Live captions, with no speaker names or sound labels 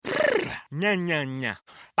Nya nya nya.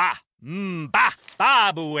 Ba. Ba.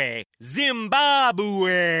 Babue.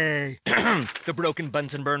 Zimbabwe. The broken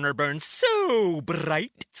Bunsen burner burns so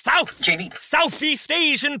bright. South. Jamie. Southeast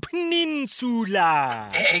Asian Peninsula.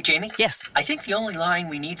 Hey, Jamie? Yes? I think the only line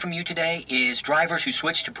we need from you today is drivers who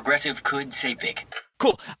switch to Progressive could save big.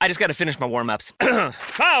 Cool. I just gotta finish my warm-ups.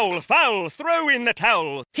 Foul, throw in the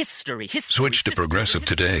towel. History. Switch to Progressive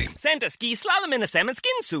today. Santa ski slalom in a salmon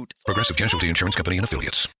skin suit. Progressive Casualty Insurance Company and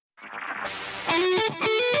Affiliates.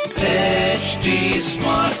 HT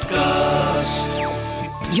Smartcast.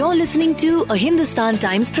 You're listening to a Hindustan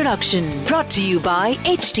Times production brought to you by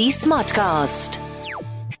HT Smartcast.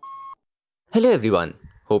 Hello everyone.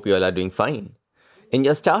 Hope you all are doing fine. In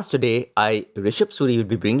your stars today, I, Rishabh Suri, will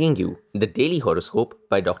be bringing you the Daily Horoscope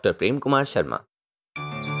by Dr. Prem Kumar Sharma.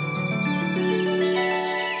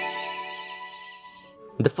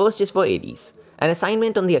 The first is for Aries. An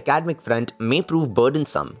assignment on the academic front may prove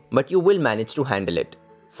burdensome, but you will manage to handle it.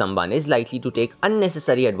 Someone is likely to take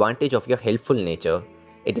unnecessary advantage of your helpful nature.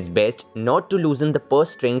 It is best not to loosen the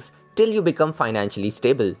purse strings till you become financially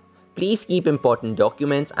stable. Please keep important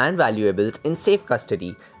documents and valuables in safe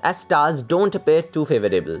custody as stars don't appear too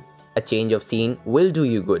favorable. A change of scene will do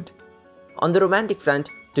you good. On the romantic front,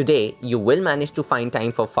 today you will manage to find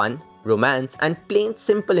time for fun, romance and plain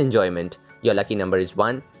simple enjoyment. Your lucky number is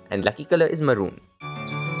 1 and lucky color is maroon.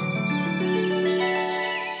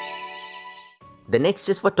 The next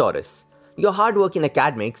is for Taurus. Your hard work in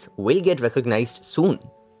academics will get recognized soon.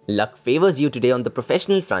 Luck favors you today on the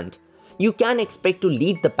professional front. You can expect to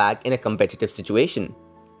lead the pack in a competitive situation.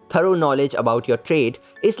 Thorough knowledge about your trade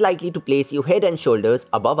is likely to place you head and shoulders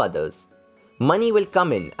above others. Money will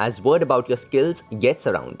come in as word about your skills gets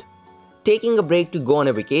around. Taking a break to go on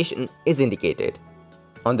a vacation is indicated.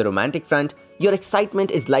 On the romantic front, your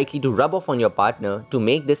excitement is likely to rub off on your partner to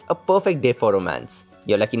make this a perfect day for romance.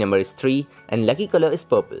 Your lucky number is 3 and lucky color is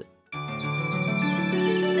purple.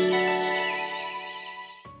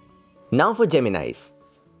 Now for Geminis.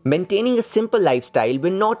 Maintaining a simple lifestyle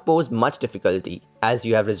will not pose much difficulty as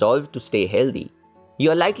you have resolved to stay healthy.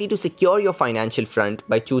 You are likely to secure your financial front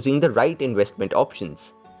by choosing the right investment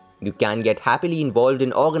options. You can get happily involved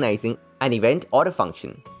in organizing an event or a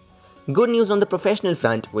function. Good news on the professional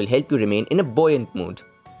front will help you remain in a buoyant mood.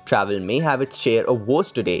 Travel may have its share of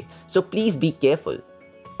woes today, so please be careful.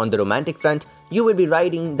 On the romantic front, you will be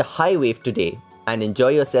riding the high wave today and enjoy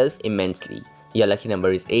yourself immensely. Your lucky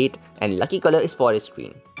number is 8 and lucky color is forest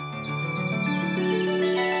green.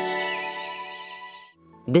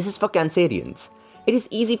 This is for Cancerians. It is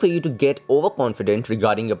easy for you to get overconfident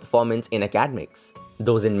regarding your performance in academics.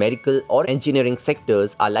 Those in medical or engineering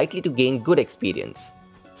sectors are likely to gain good experience.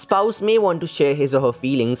 Spouse may want to share his or her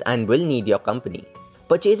feelings and will need your company.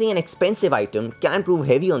 Purchasing an expensive item can prove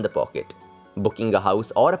heavy on the pocket. Booking a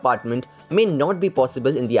house or apartment may not be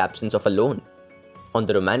possible in the absence of a loan. On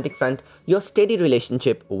the romantic front, your steady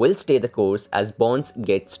relationship will stay the course as bonds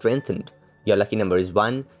get strengthened. Your lucky number is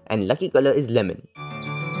 1 and lucky color is lemon.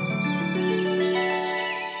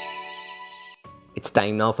 It's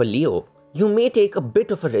time now for Leo. You may take a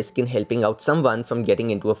bit of a risk in helping out someone from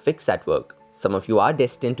getting into a fix at work. Some of you are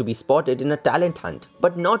destined to be spotted in a talent hunt,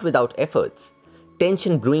 but not without efforts.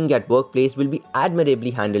 Tension brewing at workplace will be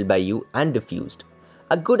admirably handled by you and diffused.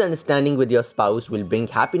 A good understanding with your spouse will bring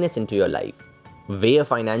happiness into your life. Weigh a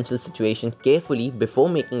financial situation carefully before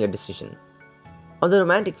making a decision. On the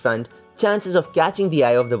romantic front, chances of catching the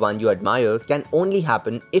eye of the one you admire can only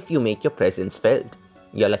happen if you make your presence felt.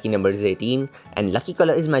 Your lucky number is 18 and lucky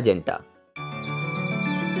color is magenta.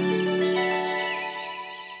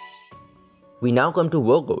 We now come to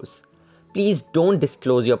Virgos. Please don't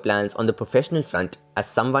disclose your plans on the professional front as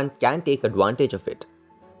someone can take advantage of it.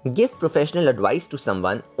 Give professional advice to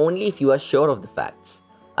someone only if you are sure of the facts.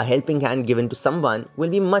 A helping hand given to someone will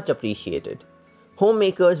be much appreciated.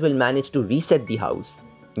 Homemakers will manage to reset the house.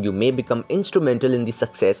 You may become instrumental in the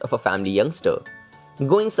success of a family youngster.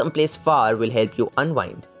 Going someplace far will help you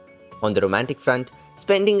unwind. On the romantic front,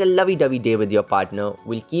 spending a lovey-dovey day with your partner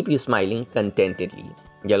will keep you smiling contentedly.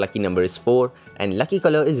 Your lucky number is 4 and lucky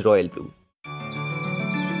color is royal blue.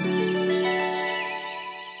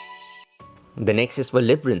 The next is for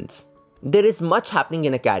Librans. There is much happening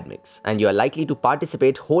in academics and you are likely to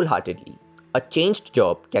participate wholeheartedly. A changed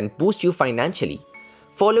job can boost you financially.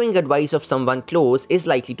 Following advice of someone close is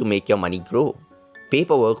likely to make your money grow.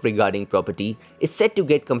 Paperwork regarding property is set to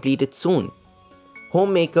get completed soon.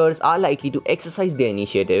 Homemakers are likely to exercise their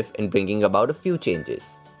initiative in bringing about a few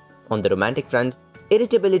changes. On the romantic front,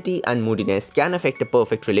 irritability and moodiness can affect a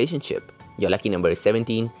perfect relationship. Your lucky number is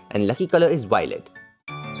 17 and lucky color is violet.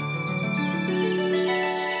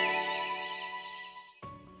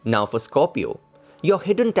 Now for Scorpio. Your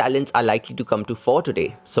hidden talents are likely to come to fore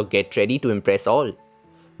today, so get ready to impress all.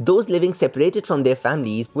 Those living separated from their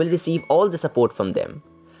families will receive all the support from them.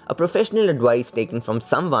 A professional advice taken from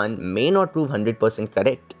someone may not prove 100%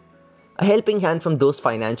 correct. A helping hand from those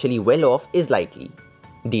financially well off is likely.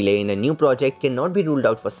 Delay in a new project cannot be ruled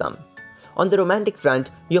out for some. On the romantic front,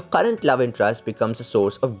 your current love interest becomes a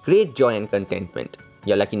source of great joy and contentment.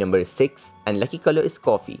 Your lucky number is 6 and lucky color is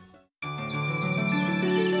coffee.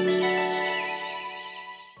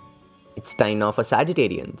 It's time now for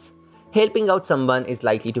Sagittarians. Helping out someone is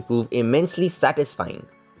likely to prove immensely satisfying.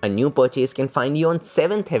 A new purchase can find you on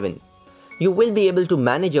 7th heaven. You will be able to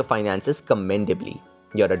manage your finances commendably.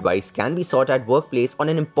 Your advice can be sought at workplace on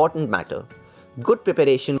an important matter. Good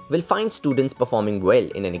preparation will find students performing well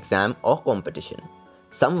in an exam or competition.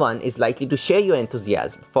 Someone is likely to share your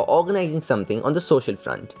enthusiasm for organizing something on the social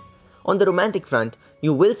front. On the romantic front,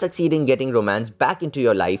 you will succeed in getting romance back into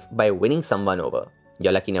your life by winning someone over.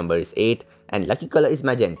 Your lucky number is 8 and lucky color is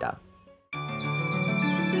magenta.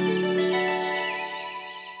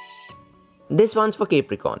 This one's for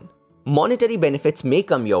Capricorn. Monetary benefits may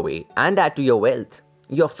come your way and add to your wealth.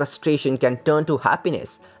 Your frustration can turn to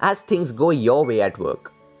happiness as things go your way at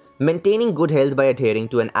work. Maintaining good health by adhering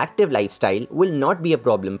to an active lifestyle will not be a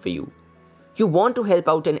problem for you. You want to help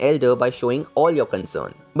out an elder by showing all your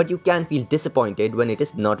concern, but you can feel disappointed when it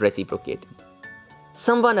is not reciprocated.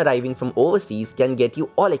 Someone arriving from overseas can get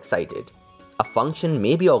you all excited. A function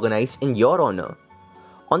may be organized in your honor.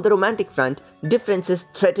 On the romantic front, differences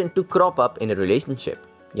threaten to crop up in a relationship.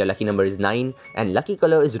 Your lucky number is 9 and lucky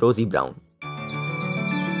color is rosy brown.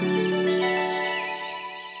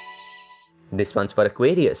 This one's for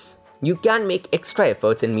Aquarius. You can make extra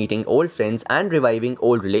efforts in meeting old friends and reviving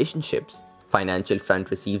old relationships. Financial front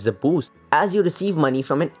receives a boost as you receive money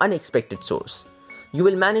from an unexpected source. You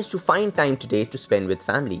will manage to find time today to spend with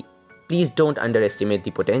family. Please don't underestimate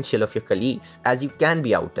the potential of your colleagues as you can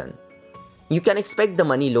be outdone. You can expect the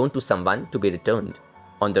money loaned to someone to be returned.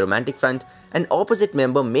 On the romantic front, an opposite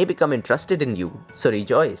member may become interested in you, so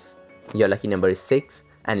rejoice. Your lucky number is 6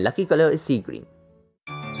 and lucky color is sea green.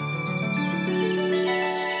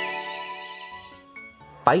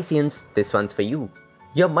 Pisceans, this one's for you.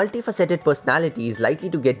 Your multifaceted personality is likely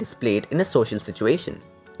to get displayed in a social situation.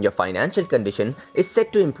 Your financial condition is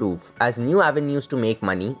set to improve as new avenues to make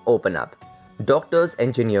money open up. Doctors,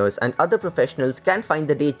 engineers, and other professionals can find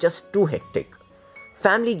the day just too hectic.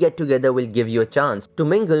 Family get-together will give you a chance to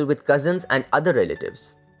mingle with cousins and other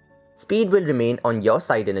relatives. Speed will remain on your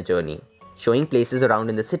side in a journey. Showing places around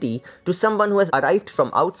in the city to someone who has arrived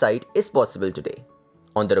from outside is possible today.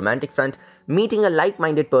 On the romantic front, meeting a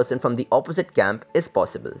like-minded person from the opposite camp is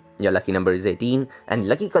possible. Your lucky number is 18 and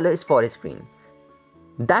lucky color is forest green.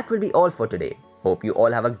 That will be all for today. Hope you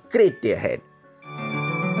all have a great day ahead.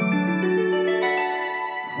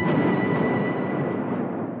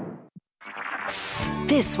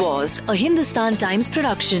 This was a Hindustan Times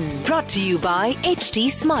production brought to you by HT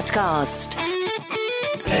Smartcast.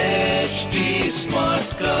 HT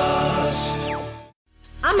Smartcast.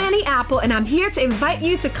 I'm Annie Apple, and I'm here to invite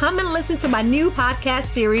you to come and listen to my new podcast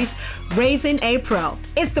series, Raising a Pro.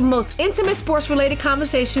 It's the most intimate sports-related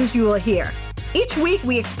conversations you will hear. Each week,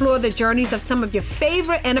 we explore the journeys of some of your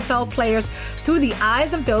favorite NFL players through the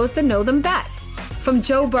eyes of those that know them best. From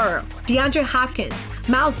Joe Burrow, DeAndre Hopkins,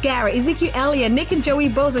 Myles Garrett, Ezekiel Elliott, Nick and Joey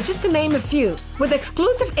Bosa, just to name a few. With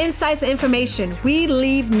exclusive insights and information, we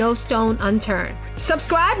leave no stone unturned.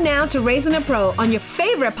 Subscribe now to Raising a Pro on your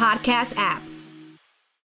favorite podcast app.